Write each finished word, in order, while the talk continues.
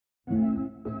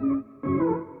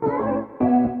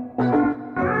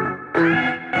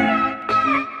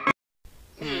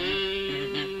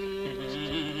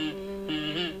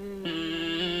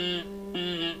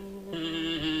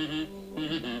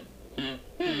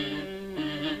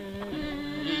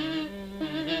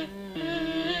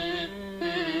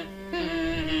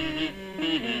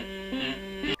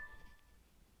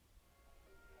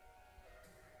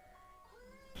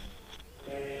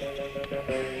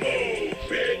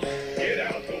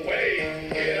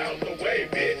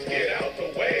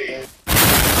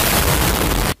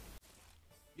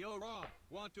Yo, Rob,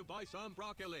 want to buy some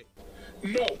broccoli?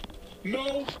 No,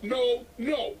 no, no,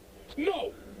 no,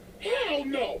 no, hell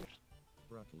no!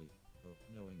 Broccoli. Oh,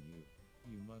 knowing you.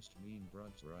 You must mean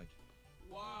drugs, right?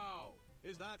 Wow,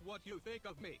 is that what you think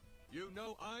of me? You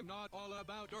know I'm not all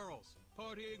about girls,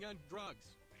 partying and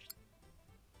drugs.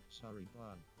 Sorry,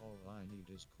 Bob. All I need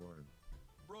is corn.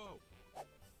 Bro.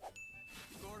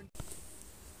 Corn.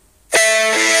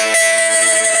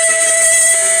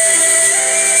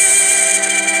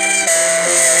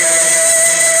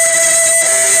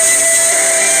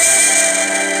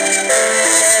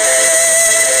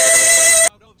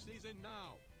 Out of season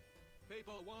now.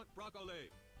 People want broccoli.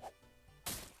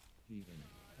 Even.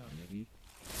 How many?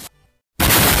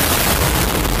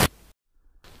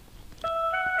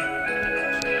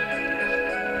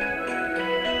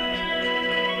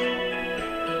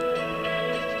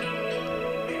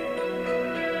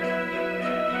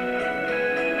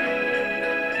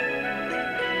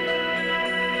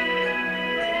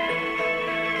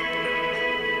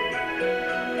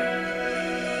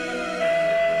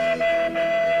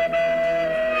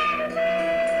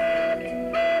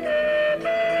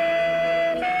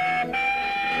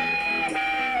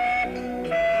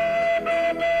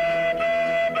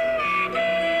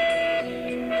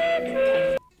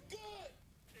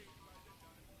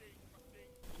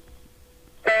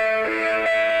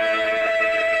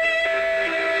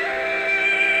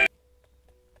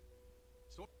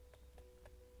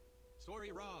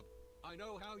 Sorry, Rob. I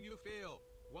know how you feel.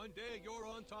 One day you're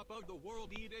on top of the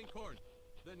world eating corn.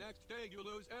 The next day you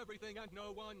lose everything and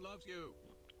no one loves you.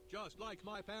 Just like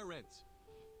my parents.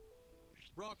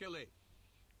 Broccoli.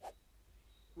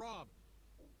 Rob.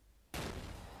 Would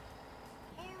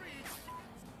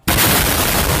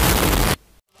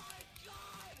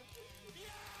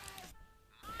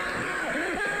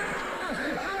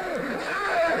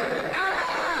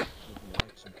you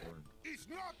like some corn? It's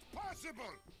not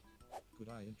possible! Could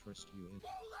I interest you in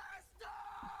corn?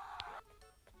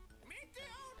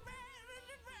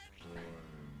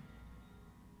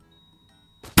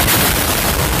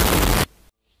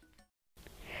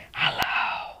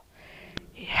 Hello.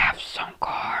 You have some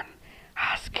corn?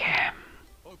 Ask him.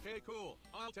 Okay, cool.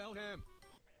 I'll tell him.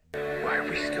 Why are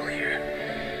we still here?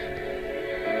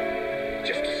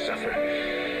 Just to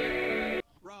suffer.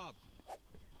 Rob.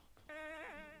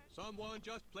 Someone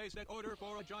just placed an order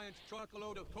for a giant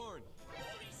truckload of corn. I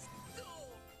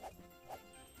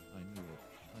knew it.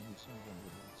 I knew someone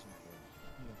would want some corn.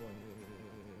 Yeah, boy.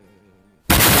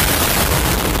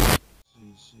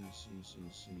 See.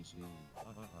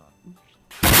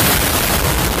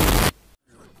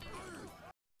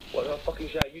 What the fucking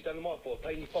shit you done the mic for?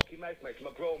 Playing your fucking mouth, mate. I'm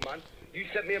a grown man. You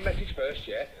sent me a message first,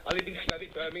 yeah? I live in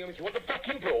Smethwick, Birmingham. If you want the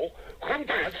fucking brawl, come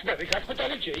down, Smethwick, that's for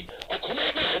Dollar G. I'll come out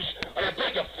of the house and I'll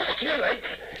break your fucking legs.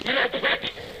 You know,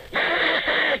 prick.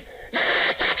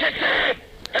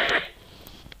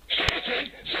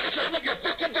 Shut up, your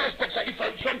fucking doors, box that you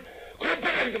found some. Come on,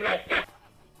 Birmingham, now.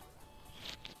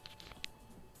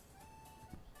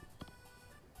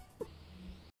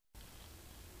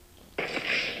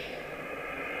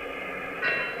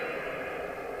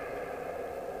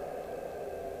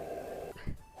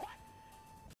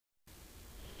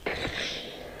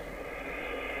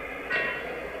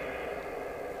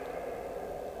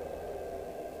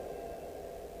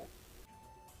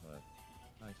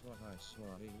 I thought I saw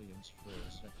aliens for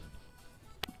a second.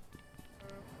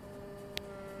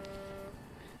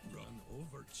 Run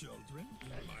over children?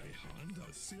 My Honda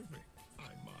Civic.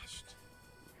 I must.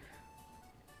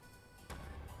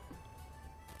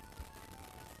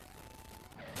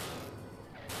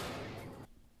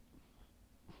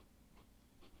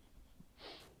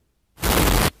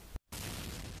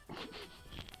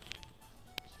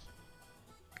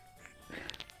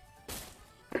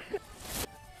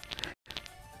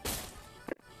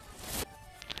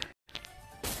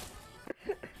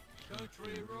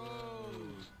 Country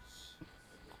roads,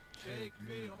 take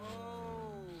me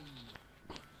home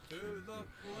to the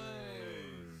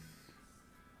place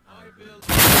I built.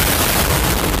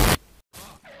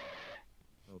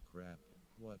 Oh crap,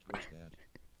 what was that?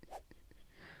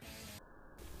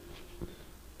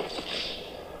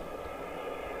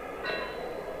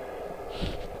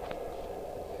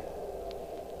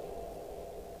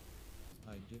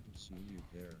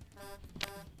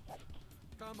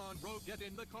 bro, get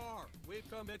in the car. We've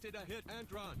committed a hit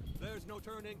and run. There's no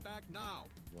turning back now.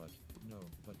 What? No,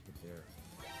 but prepare.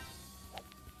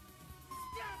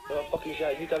 Well, fucking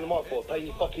shout you down the mic for playing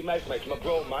your fucking mouth, mate. I'm a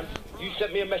grown man. You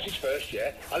sent me a message first,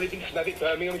 yeah? I live in Snevick,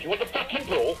 Birmingham. If you want the fucking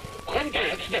brawl, come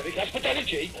down Snevick, that's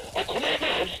Fidelity. I'll come out of the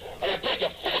house and I'll break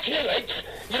your fucking legs.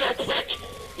 You know, prick.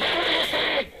 You know what I'm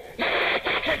saying? You know what I'm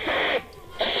fucking saying?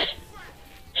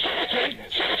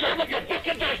 Shut up, you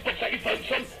fucking bastard, say you phone,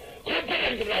 son. Come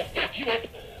Birmingham and I'll fuck you up.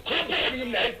 Come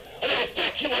Birmingham now and I'll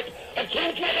fuck you up. I've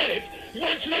told you where I live. You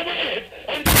want to know where I live?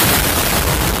 And...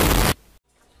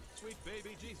 Sweet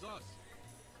baby Jesus.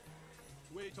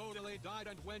 We totally died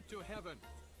and went to heaven.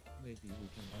 Maybe we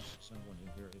can ask someone in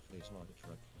here if they saw the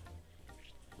truck.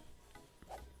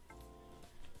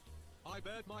 I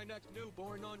bet my next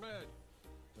newborn on red.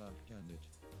 God can it.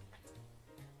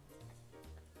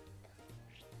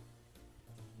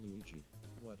 Luigi,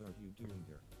 what are you doing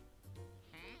here?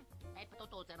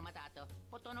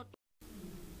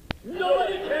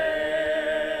 Nobody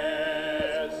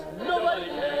cares! Nobody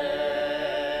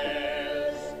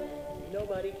cares!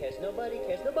 Nobody cares, nobody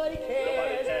cares, nobody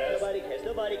cares! Nobody cares,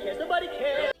 nobody cares, nobody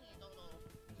cares!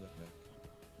 The heck?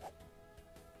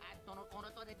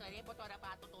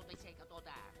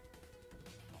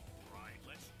 Right,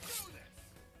 let's do this.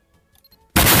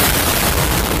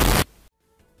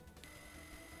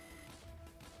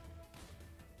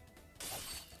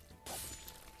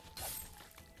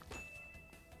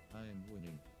 I am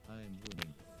winning. I am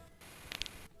winning.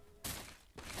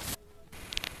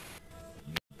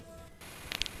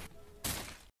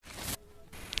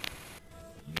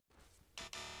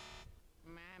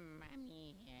 Mamma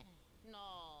mia. No.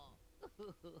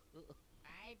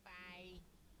 Bye bye.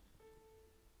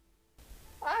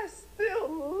 I still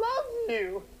love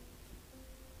you!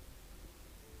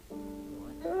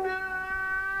 What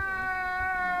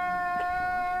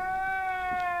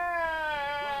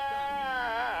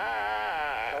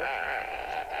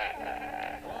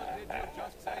did you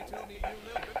just say to me, you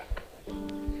little bit?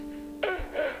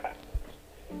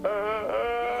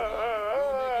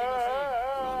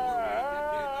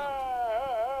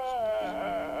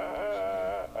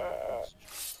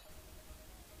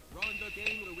 Run the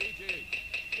game, Luigi.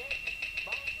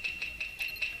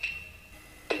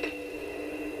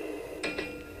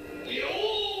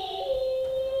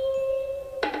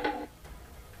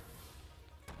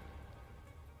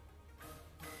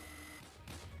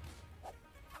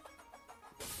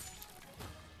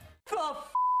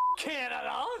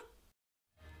 Canada!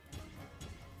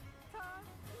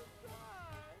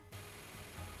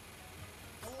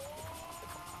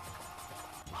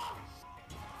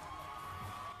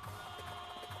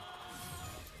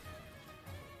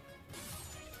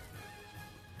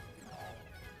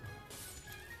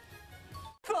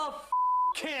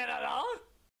 Canada!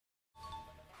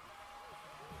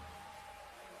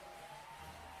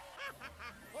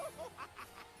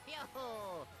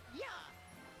 Yo. Yeah.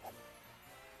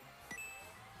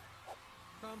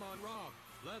 Come on, Rob.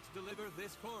 Let's deliver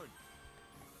this corn.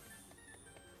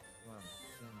 Wow,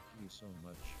 thank you so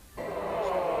much.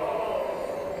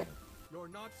 You're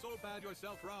not so bad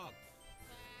yourself, Rob.